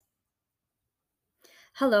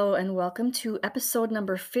Hello, and welcome to episode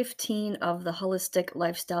number 15 of the Holistic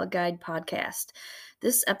Lifestyle Guide podcast.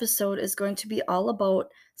 This episode is going to be all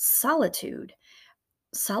about solitude.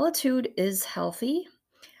 Solitude is healthy,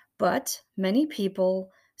 but many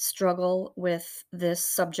people struggle with this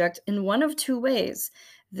subject in one of two ways.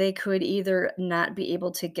 They could either not be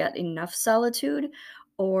able to get enough solitude,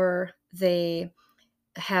 or they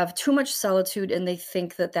have too much solitude and they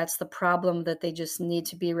think that that's the problem, that they just need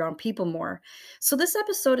to be around people more. So, this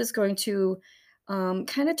episode is going to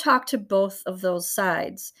kind of talk to both of those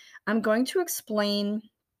sides. I'm going to explain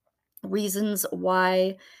reasons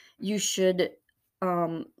why you should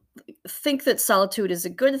um, think that solitude is a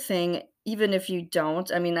good thing, even if you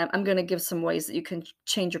don't. I mean, I'm going to give some ways that you can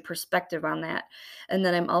change your perspective on that. And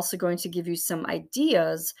then I'm also going to give you some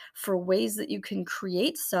ideas for ways that you can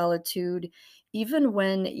create solitude, even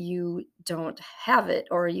when you don't have it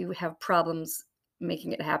or you have problems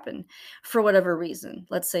making it happen for whatever reason.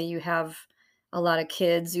 Let's say you have a lot of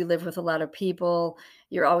kids, you live with a lot of people,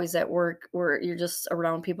 you're always at work, or you're just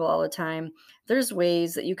around people all the time. There's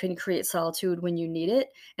ways that you can create solitude when you need it,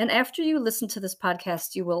 and after you listen to this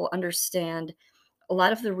podcast, you will understand a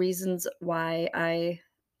lot of the reasons why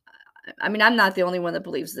I mean, I'm not the only one that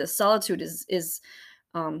believes this. Solitude is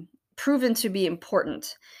proven to be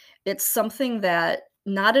important. It's something that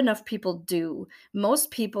not enough people do. Most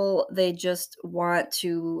people, they just want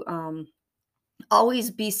to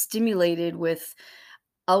always be stimulated with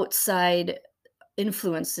outside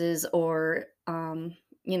influences or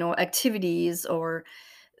activities, or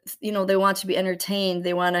they want to be entertained,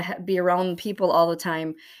 they want to be around people all the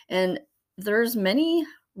time, and there's many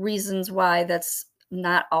reasons why that's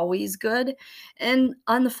not always good. And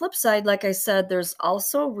on the flip side, like I said, there's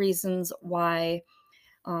also reasons why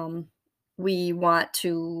um, we want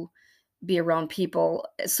to be around people.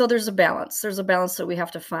 So there's a balance that we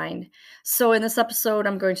have to find. So in this episode,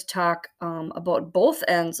 I'm going to talk about both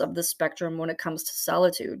ends of the spectrum when it comes to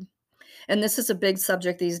solitude. And this is a big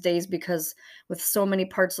subject these days because with so many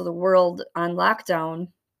parts of the world on lockdown,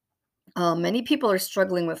 many people are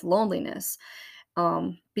struggling with loneliness,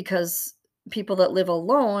 because people that live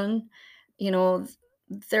alone, you know,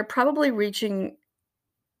 they're probably reaching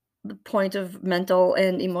the point of mental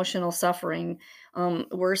and emotional suffering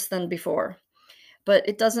worse than before. But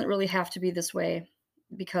it doesn't really have to be this way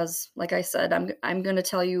because, like I said, I'm going to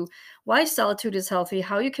tell you why solitude is healthy,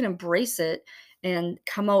 how you can embrace it, and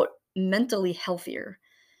come out mentally healthier.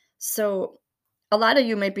 So, a lot of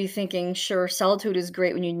you might be thinking, sure, solitude is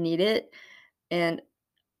great when you need it, and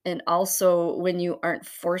also when you aren't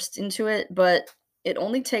forced into it, but it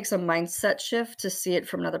only takes a mindset shift to see it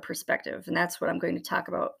from another perspective, and that's what I'm going to talk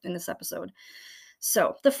about in this episode.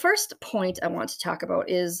 So, the first point I want to talk about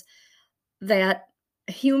is that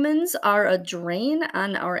humans are a drain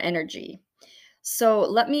on our energy. So,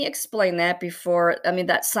 let me explain that before. I mean,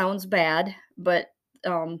 that sounds bad, but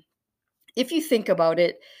um, if you think about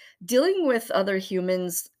it, dealing with other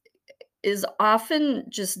humans is often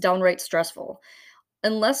just downright stressful.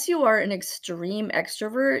 Unless you are an extreme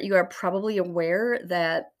extrovert, you are probably aware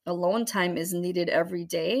that alone time is needed every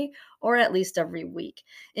day or at least every week.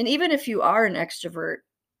 And even if you are an extrovert,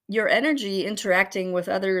 your energy interacting with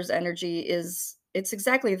others' energy it's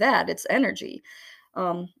exactly that, it's energy.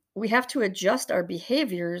 We have to adjust our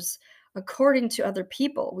behaviors according to other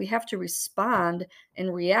people. We have to respond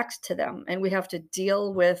and react to them, and we have to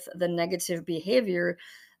deal with the negative behavior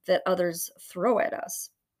that others throw at us.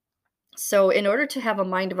 So, in order to have a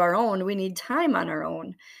mind of our own, we need time on our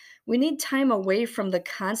own. We need time away from the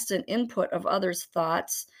constant input of others'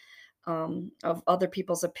 thoughts, of other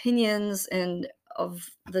people's opinions, and of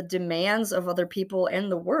the demands of other people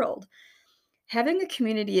and the world. Having a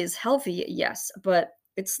community is healthy, yes, but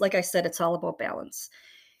it's like I said, it's all about balance.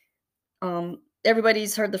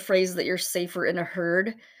 Everybody's heard the phrase that you're safer in a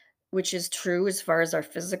herd, which is true as far as our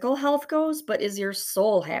physical health goes, but is your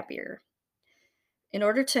soul happier? In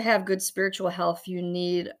order to have good spiritual health, you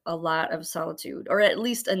need a lot of solitude, or at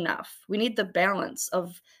least enough. We need the balance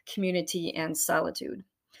of community and solitude.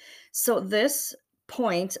 So, this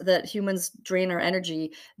point that humans drain our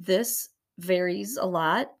energy, this varies a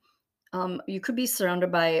lot. You could be surrounded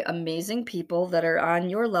by amazing people that are on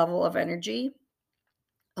your level of energy,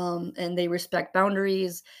 and they respect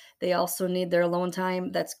boundaries. They also need their alone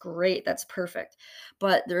time. That's great. That's perfect.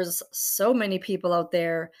 But there's so many people out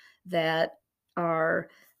there that are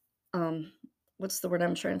um what's the word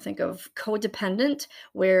I'm trying to think of, codependent,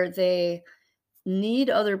 where they need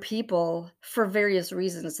other people for various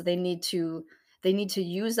reasons. They need to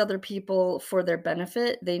use other people for their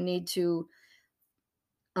benefit. They need to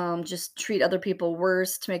just treat other people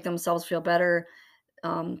worse to make themselves feel better.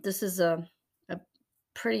 This is a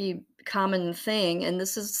pretty common thing, and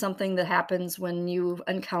this is something that happens when you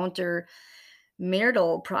encounter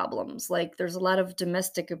marital problems. Like, there's a lot of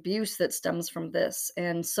domestic abuse that stems from this,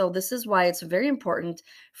 and so this is why it's very important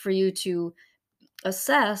for you to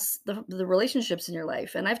assess the relationships in your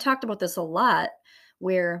life. And I've talked about this a lot,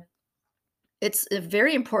 where it's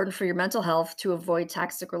very important for your mental health to avoid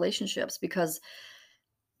toxic relationships, because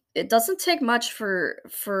it doesn't take much for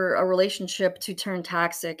a relationship to turn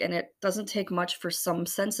toxic, and it doesn't take much for some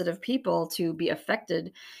sensitive people to be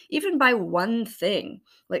affected even by one thing.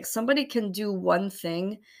 Like, somebody can do one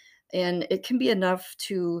thing, and it can be enough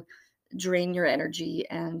to drain your energy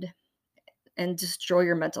and destroy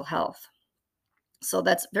your mental health. So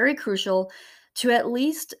that's very crucial to at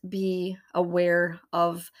least be aware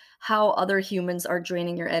of how other humans are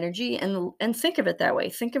draining your energy, and think of it that way.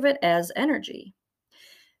 Think of it as energy.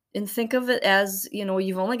 And think of it as,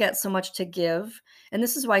 you've only got so much to give. And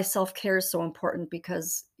this is why self-care is so important,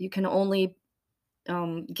 because you can only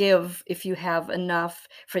give if you have enough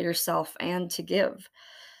for yourself and to give.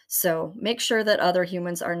 So make sure that other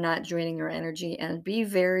humans are not draining your energy, and be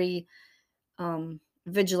very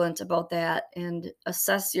vigilant about that, and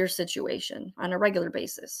assess your situation on a regular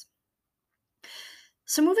basis.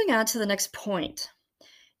 So, moving on to the next point,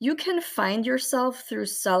 you can find yourself through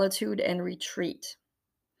solitude and retreat.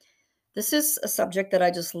 This is a subject that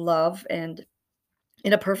I just love, and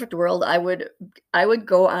in a perfect world, I would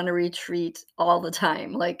go on a retreat all the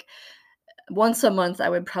time. Like, once a month, I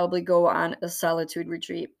would probably go on a solitude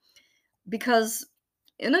retreat, because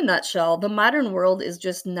in a nutshell, the modern world is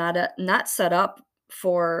just not set up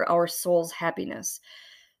for our soul's happiness.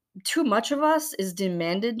 Too much of us is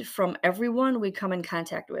demanded from everyone we come in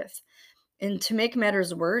contact with. And to make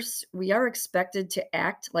matters worse, we are expected to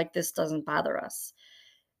act like this doesn't bother us.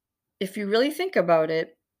 If you really think about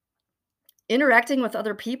it, interacting with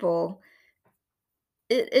other people,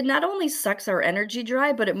 it not only sucks our energy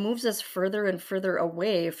dry, but it moves us further and further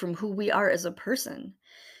away from who we are as a person.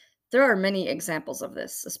 There are many examples of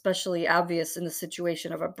this, especially obvious in the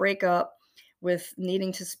situation of a breakup, with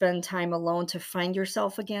needing to spend time alone to find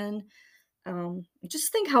yourself again.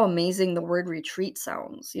 Just think how amazing the word retreat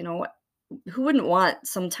sounds. Who wouldn't want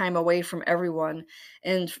some time away from everyone,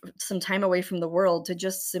 and some time away from the world to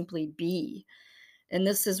just simply be? And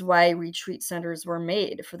this is why retreat centers were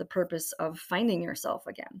made, for the purpose of finding yourself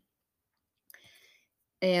again.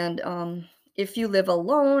 And if you live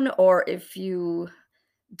alone, or if you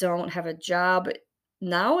don't have a job,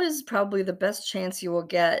 now is probably the best chance you will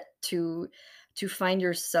get to find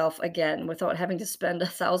yourself again without having to spend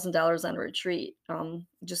 $1,000 on a retreat.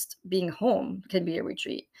 Just being home can be a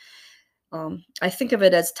retreat. I think of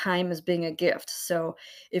it as time as being a gift. So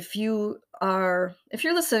if you're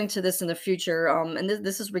listening to this in the future, and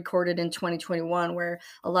this is recorded in 2021, where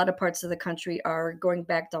a lot of parts of the country are going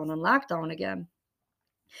back down on lockdown again.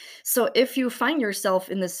 So if you find yourself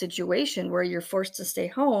in this situation where you're forced to stay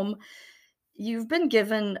home, you've been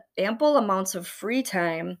given ample amounts of free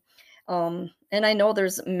time. And I know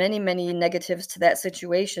there's many, many negatives to that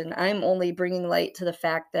situation. I'm only bringing light to the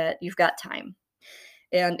fact that you've got time.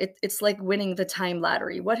 And it's like winning the time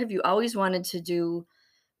lottery. What have you always wanted to do,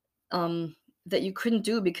 that you couldn't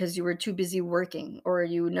do because you were too busy working, or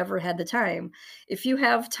you never had the time? If you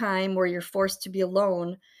have time where you're forced to be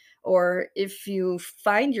alone, or if you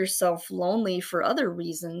find yourself lonely for other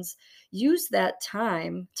reasons, use that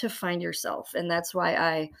time to find yourself. And that's why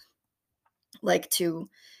I like to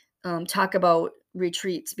talk about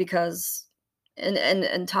retreats, because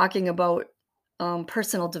and talking about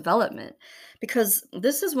personal development, because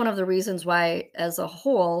this is one of the reasons why, as a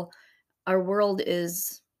whole, our world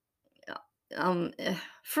is,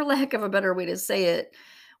 for lack of a better way to say it,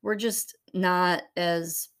 we're just not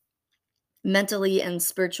as mentally and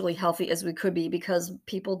spiritually healthy as we could be, because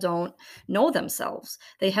people don't know themselves.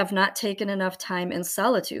 They have not taken enough time in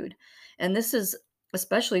solitude. And this is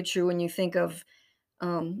especially true when you think of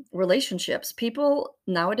relationships. People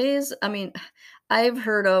nowadays, I mean, I've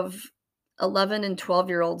heard of 11 and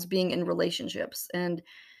 12-year-olds being in relationships. And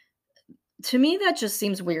to me, that just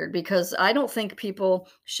seems weird, because I don't think people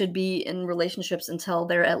should be in relationships until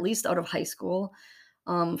they're at least out of high school.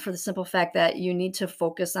 For the simple fact that you need to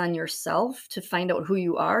focus on yourself to find out who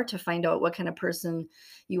you are, to find out what kind of person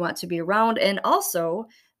you want to be around. And also,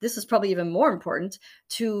 this is probably even more important,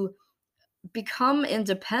 to become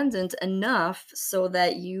independent enough so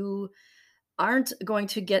that you aren't going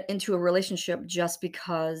to get into a relationship just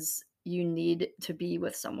because you need to be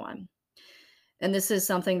with someone. And this is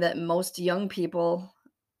something that most young people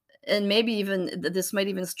And maybe even this might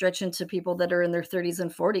even stretch into people that are in their 30s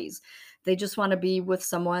and 40s. They just want to be with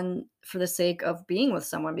someone for the sake of being with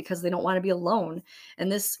someone because they don't want to be alone.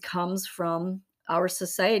 And this comes from our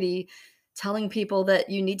society telling people that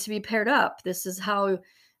you need to be paired up. This is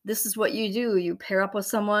what you do. You pair up with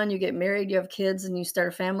someone, you get married, you have kids, and you start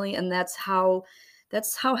a family, and that's how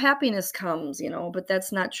happiness comes, but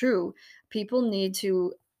that's not true. People need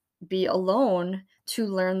to be alone to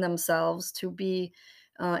learn themselves, to be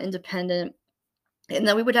independent, and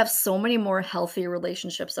then we would have so many more healthy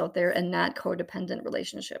relationships out there and not codependent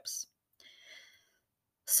relationships.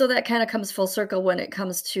 So that kind of comes full circle when it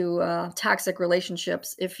comes to toxic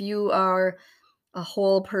relationships. If you are a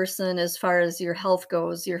whole person as far as your health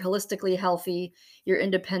goes, you're holistically healthy, you're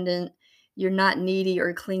independent, you're not needy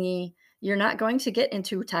or clingy, you're not going to get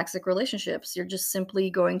into toxic relationships. You're just simply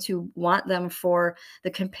going to want them for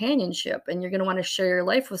the companionship, and you're going to want to share your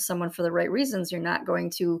life with someone for the right reasons. You're not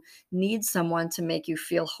going to need someone to make you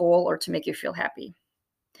feel whole or to make you feel happy.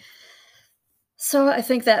 So I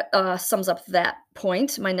think that sums up that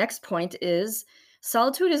point. My next point is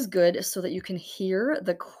solitude is good so that you can hear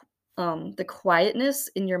the quietness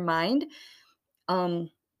in your mind, um,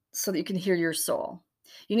 so that you can hear your soul.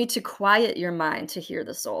 You need to quiet your mind to hear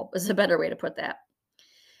the soul, is a better way to put that.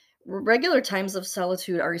 Regular times of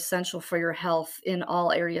solitude are essential for your health in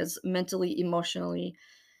all areas, mentally, emotionally,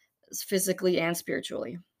 physically, and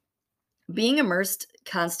spiritually. Being immersed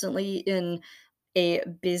constantly in a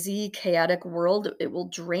busy, chaotic world, it will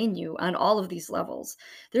drain you on all of these levels.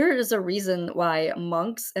 There is a reason why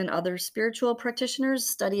monks and other spiritual practitioners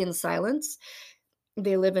study in silence.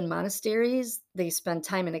 They live in monasteries, they spend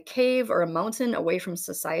time in a cave or a mountain away from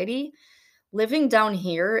society. Living down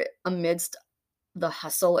here amidst the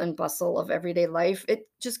hustle and bustle of everyday life, it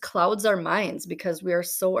just clouds our minds because we are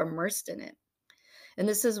so immersed in it. And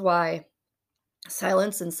this is why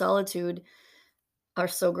silence and solitude are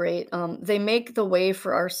so great. They make the way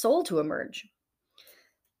for our soul to emerge.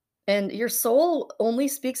 And your soul only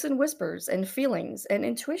speaks in whispers and feelings and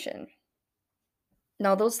intuition.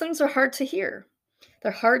 Now, those things are hard to hear.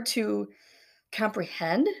 They're hard to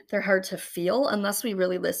comprehend. They're hard to feel unless we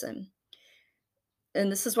really listen.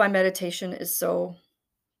 And this is why meditation is so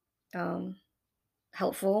um,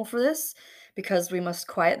 helpful for this, because we must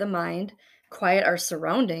quiet the mind, quiet our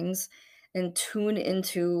surroundings, and tune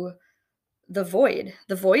into the void.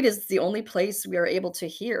 The void is the only place we are able to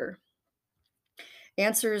hear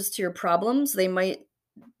answers to your problems. They might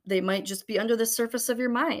just be under the surface of your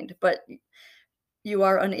mind, but you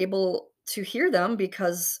are unable to hear them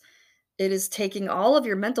because it is taking all of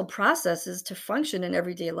your mental processes to function in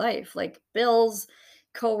everyday life, like bills,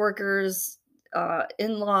 coworkers,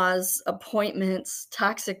 in-laws, appointments,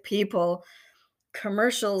 toxic people,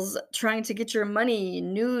 commercials trying to get your money,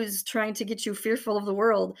 news trying to get you fearful of the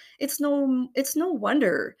world. It's no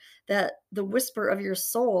wonder that the whisper of your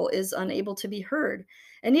soul is unable to be heard.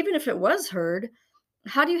 And even if it was heard,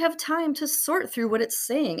 how do you have time to sort through what it's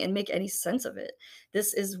saying and make any sense of it?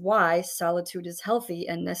 This is why solitude is healthy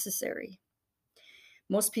and necessary.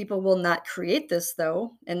 Most people will not create this,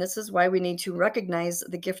 though, and this is why we need to recognize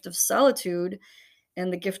the gift of solitude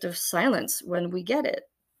and the gift of silence when we get it.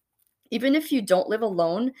 Even if you don't live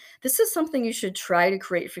alone, this is something you should try to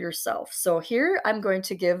create for yourself. So, here I'm going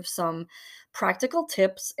to give some practical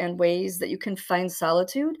tips and ways that you can find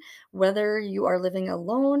solitude, whether you are living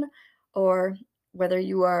alone or whether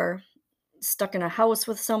you are stuck in a house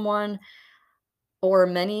with someone or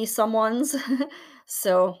many someones.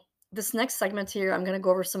 So, this next segment here, I'm going to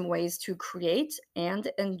go over some ways to create and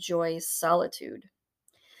enjoy solitude.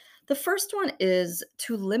 The first one is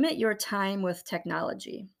to limit your time with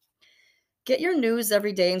technology. Get your news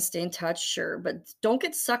every day and stay in touch, sure, but don't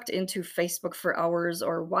get sucked into Facebook for hours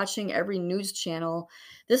or watching every news channel.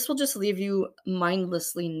 This will just leave you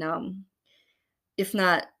mindlessly numb, if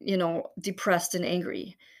not, depressed and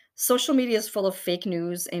angry. Social media is full of fake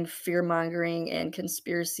news and fear mongering and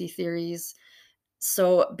conspiracy theories.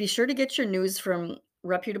 So be sure to get your news from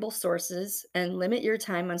reputable sources and limit your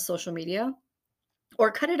time on social media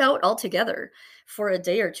or cut it out altogether for a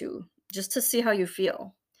day or two just to see how you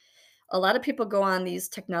feel. A lot of people go on these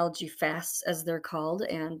technology fasts, as they're called,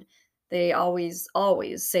 and they always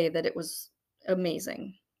say that it was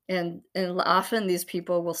amazing. And often these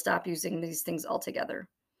people will stop using these things altogether.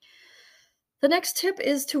 The next tip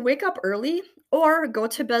is to wake up early or go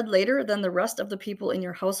to bed later than the rest of the people in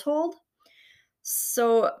your household.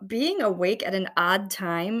 So, being awake at an odd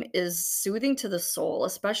time is soothing to the soul,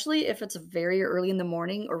 especially if it's very early in the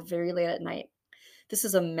morning or very late at night. This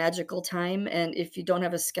is a magical time, and if you don't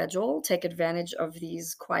have a schedule, take advantage of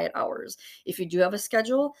these quiet hours. If you do have a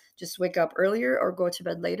schedule, just wake up earlier or go to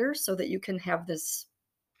bed later so that you can have this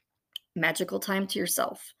magical time to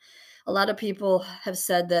yourself. A lot of people have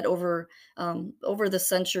said that over the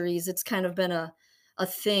centuries, it's kind of been a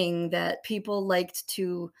thing that people liked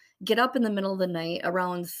to get up in the middle of the night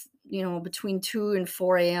around between 2 and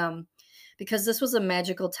 4 a.m. because this was a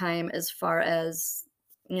magical time as far as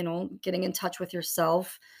getting in touch with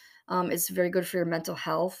yourself. It's very good for your mental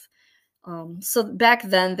health. So back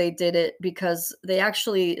then they did it because they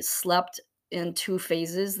actually slept in two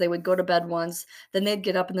phases. They would go to bed once, then they'd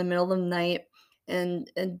get up in the middle of the night and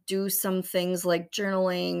do some things like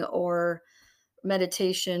journaling or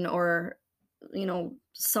meditation or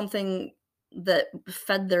something that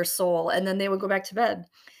fed their soul, and then they would go back to bed.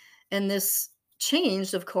 And this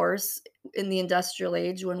changed, of course, in the industrial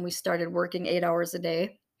age when we started working 8 hours a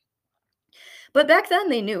day. But back then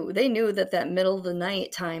they knew that that middle of the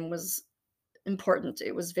night time was important.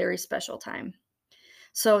 It was very special time.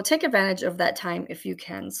 So take advantage of that time if you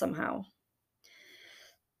can somehow.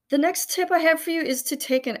 The next tip I have for you is to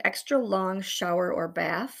take an extra long shower or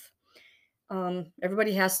bath.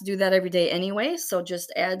 Everybody has to do that every day anyway, so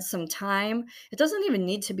just add some time. It doesn't even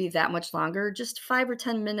need to be that much longer, just 5 or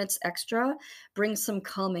 10 minutes extra. Bring some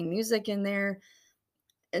calming music in there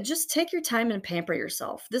and just take your time and pamper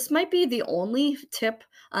yourself. This might be the only tip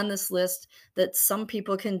on this list that some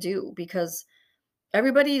people can do because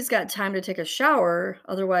everybody's got time to take a shower,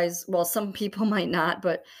 otherwise well, some people might not,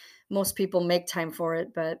 but most people make time for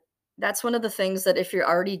it, but that's one of the things that if you're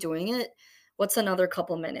already doing it, what's another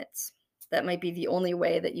couple minutes? That might be the only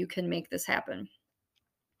way that you can make this happen.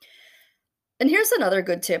 And here's another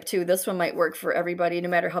good tip too, this one might work for everybody no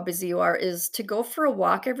matter how busy you are, is to go for a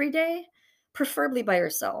walk every day, preferably by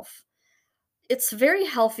yourself. It's very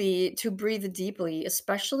healthy to breathe deeply,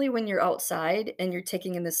 especially when you're outside and you're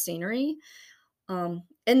taking in the scenery. And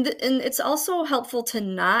it's also helpful to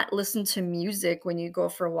not listen to music when you go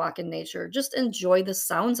for a walk in nature. Just enjoy the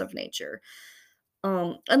sounds of nature.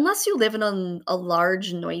 Unless you live in a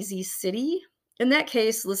large, noisy city, in that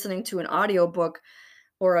case, listening to an audiobook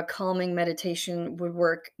or a calming meditation would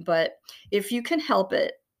work. But if you can help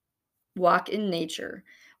it, walk in nature,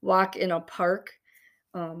 walk in a park,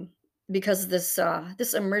 um, because this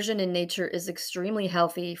immersion in nature is extremely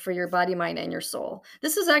healthy for your body, mind, and your soul.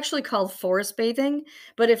 This is actually called forest bathing,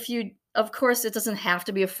 but if you, of course, it doesn't have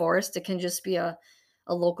to be a forest. It can just be a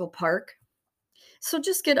local park. So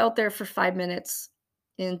just get out there for 5 minutes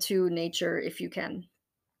into nature if you can.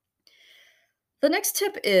 The next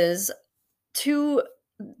tip is to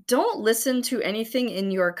don't listen to anything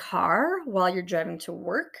in your car while you're driving to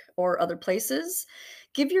work or other places.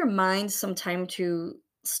 Give your mind some time to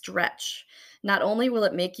stretch. Not only will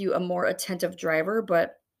it make you a more attentive driver,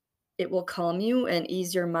 but it will calm you and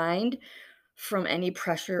ease your mind from any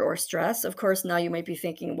pressure or stress. Of course, now you might be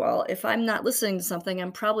thinking, well, if I'm not listening to something,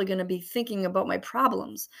 I'm probably going to be thinking about my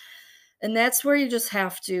problems. And that's where you just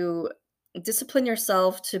have to discipline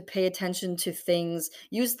yourself to pay attention to things.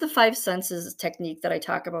 Use the five senses technique that I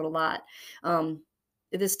talk about a lot. Um,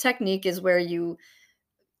 this technique is where you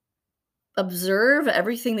observe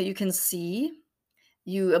everything that you can see,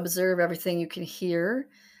 you observe everything you can hear,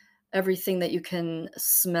 everything that you can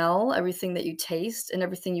smell, everything that you taste, and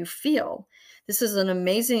everything you feel. This is an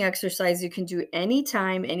amazing exercise you can do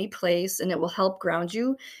anytime, any place, and it will help ground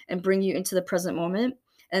you and bring you into the present moment.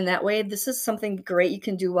 And that way, this is something great you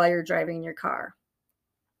can do while you're driving in your car.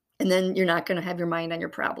 And then you're not going to have your mind on your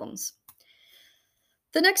problems.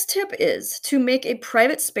 The next tip is to make a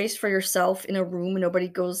private space for yourself in a room nobody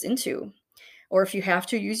goes into. Or if you have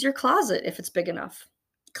to, use your closet if it's big enough.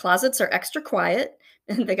 Closets are extra quiet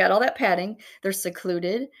and they got all that padding. They're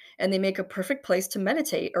secluded and they make a perfect place to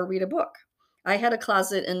meditate or read a book. I had a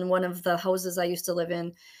closet in one of the houses I used to live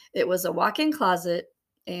in. It was a walk in closet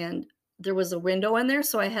and there was a window in there,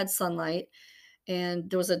 so I had sunlight, and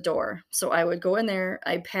there was a door. So I would go in there,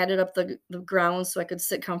 I padded up the ground so I could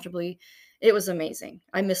sit comfortably. It was amazing.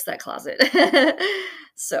 I miss that closet.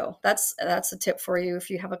 So that's a tip for you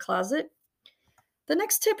if you have a closet. The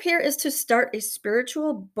next tip here is to start a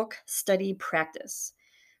spiritual book study practice.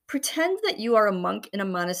 Pretend that you are a monk in a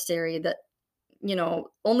monastery that,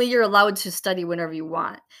 only you're allowed to study whenever you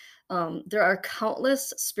want. There are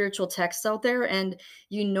countless spiritual texts out there, and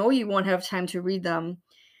you won't have time to read them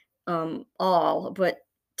all, but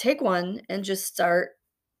take one and just start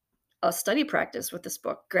a study practice with this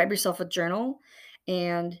book. Grab yourself a journal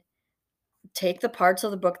and take the parts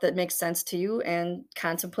of the book that make sense to you and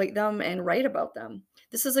contemplate them and write about them.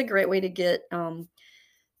 This is a great way to get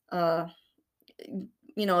uh,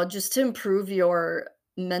 just to improve your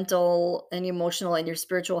mental and emotional and your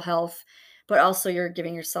spiritual health, but also you're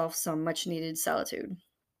giving yourself some much needed solitude.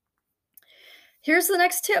 Here's the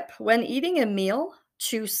next tip. When eating a meal,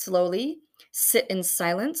 chew slowly, sit in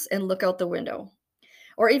silence, and look out the window.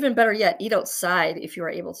 Or even better yet, eat outside if you are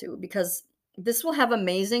able to, because this will have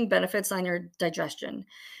amazing benefits on your digestion.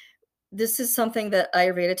 This is something that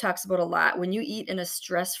Ayurveda talks about a lot. When you eat in a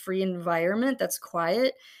stress-free environment that's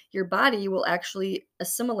quiet, your body will actually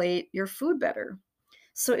assimilate your food better.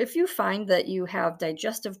 So if you find that you have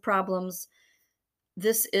digestive problems,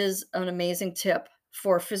 this is an amazing tip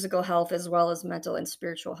for physical health as well as mental and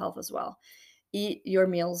spiritual health as well. Eat your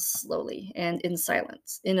meals slowly and in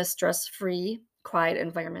silence in a stress-free, quiet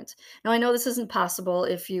environment. Now, I know this isn't possible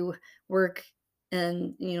if you work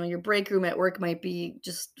and, your break room at work might be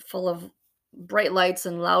just full of bright lights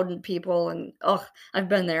and loud people and oh, I've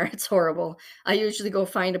been there. It's horrible. I usually go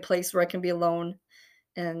find a place where I can be alone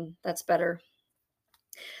and that's better.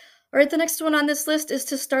 All right, the next one on this list is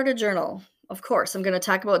to start a journal. Of course, I'm going to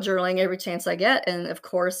talk about journaling every chance I get. And of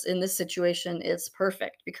course, in this situation, it's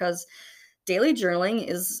perfect because daily journaling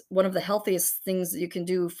is one of the healthiest things that you can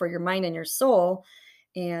do for your mind and your soul.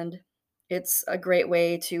 And it's a great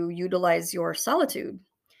way to utilize your solitude.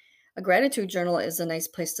 A gratitude journal is a nice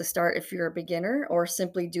place to start if you're a beginner, or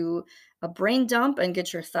simply do a brain dump and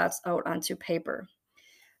get your thoughts out onto paper.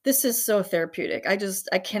 This is so therapeutic.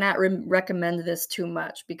 I cannot recommend this too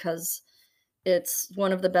much because it's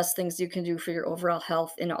one of the best things you can do for your overall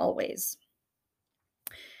health in all ways.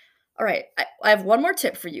 All right, I have one more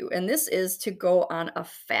tip for you, and this is to go on a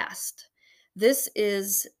fast. This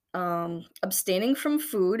is abstaining from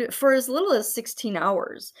food for as little as 16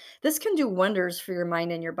 hours. This can do wonders for your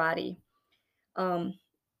mind and your body. Um,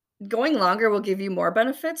 Going longer will give you more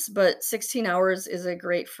benefits, but 16 hours is a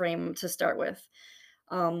great frame to start with.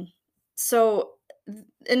 Um, so,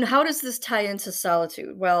 and how does this tie into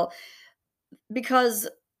solitude? Well, because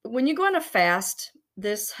when you go on a fast,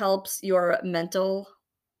 this helps your mental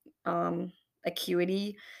um,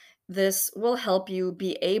 acuity. This will help you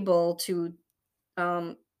be able to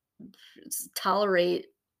um, tolerate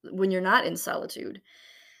when you're not in solitude.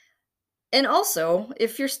 And also,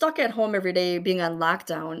 if you're stuck at home every day being on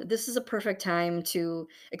lockdown, this is a perfect time to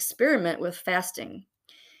experiment with fasting.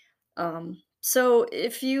 So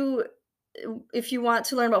if you want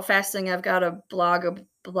to learn about fasting, I've got a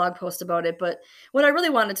blog post about it. But what I really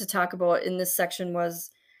wanted to talk about in this section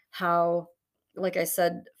was how, like I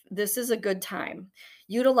said, this is a good time.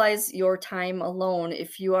 Utilize your time alone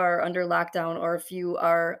if you are under lockdown, or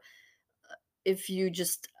if you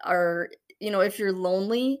just are, if you're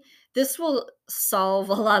lonely. This will solve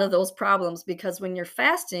a lot of those problems because when you're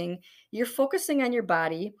fasting, you're focusing on your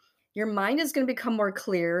body. Your mind is going to become more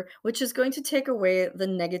clear, which is going to take away the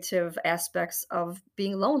negative aspects of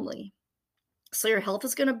being lonely. So your health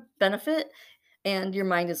is going to benefit and your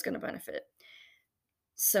mind is going to benefit.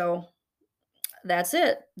 So that's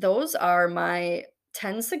it. Those are my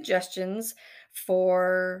 10 suggestions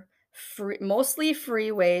for mostly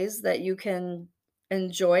free ways that you can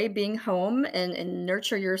enjoy being home and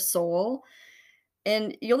nurture your soul.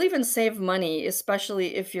 And you'll even save money,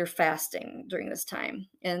 especially if you're fasting during this time.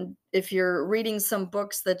 And if you're reading some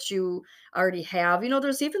books that you already have,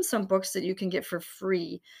 there's even some books that you can get for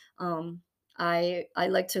free. I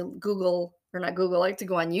like to Google, or not Google, I like to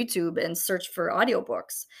go on YouTube and search for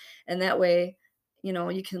audiobooks. And that way,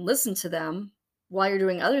 you can listen to them while you're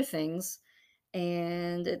doing other things.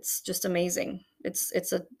 And it's just amazing.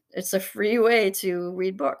 It's a free way to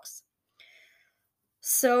read books.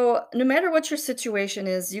 So, no matter what your situation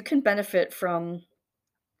is, you can benefit from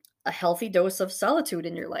a healthy dose of solitude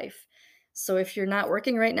in your life. So, if you're not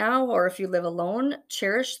working right now or if you live alone,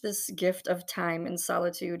 cherish this gift of time and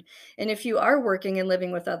solitude. And if you are working and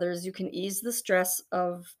living with others, you can ease the stress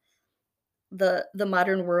of the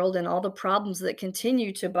modern world and all the problems that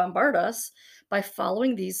continue to bombard us by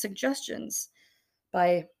following these suggestions,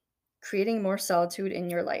 by creating more solitude in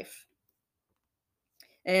your life.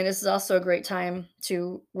 And this is also a great time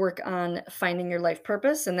to work on finding your life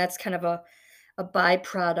purpose. And that's kind of a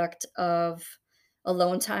byproduct of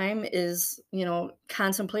alone time is,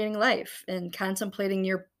 contemplating life and contemplating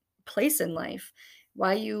your place in life,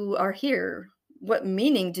 why you are here, what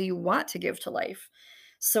meaning do you want to give to life.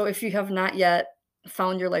 So if you have not yet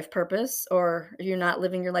found your life purpose, or you're not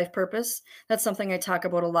living your life purpose, that's something I talk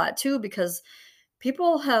about a lot too, because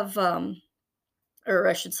people have, or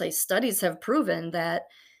I should say, studies have proven that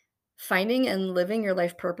finding and living your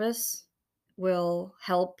life purpose will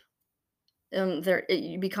help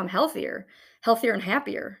you become healthier and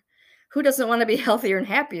happier. Who doesn't want to be healthier and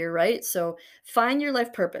happier, right? So find your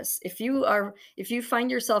life purpose. If you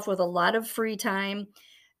find yourself with a lot of free time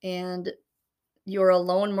and you're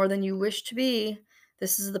alone more than you wish to be,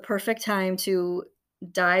 this is the perfect time to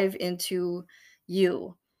dive into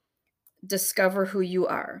you, discover who you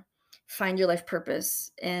are, find your life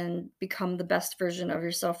purpose, and become the best version of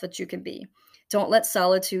yourself that you can be. Don't let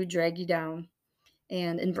solitude drag you down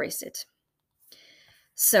and embrace it.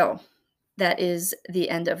 So, that is the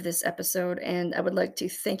end of this episode. And I would like to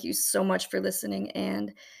thank you so much for listening.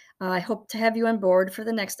 And I hope to have you on board for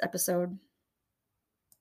the next episode.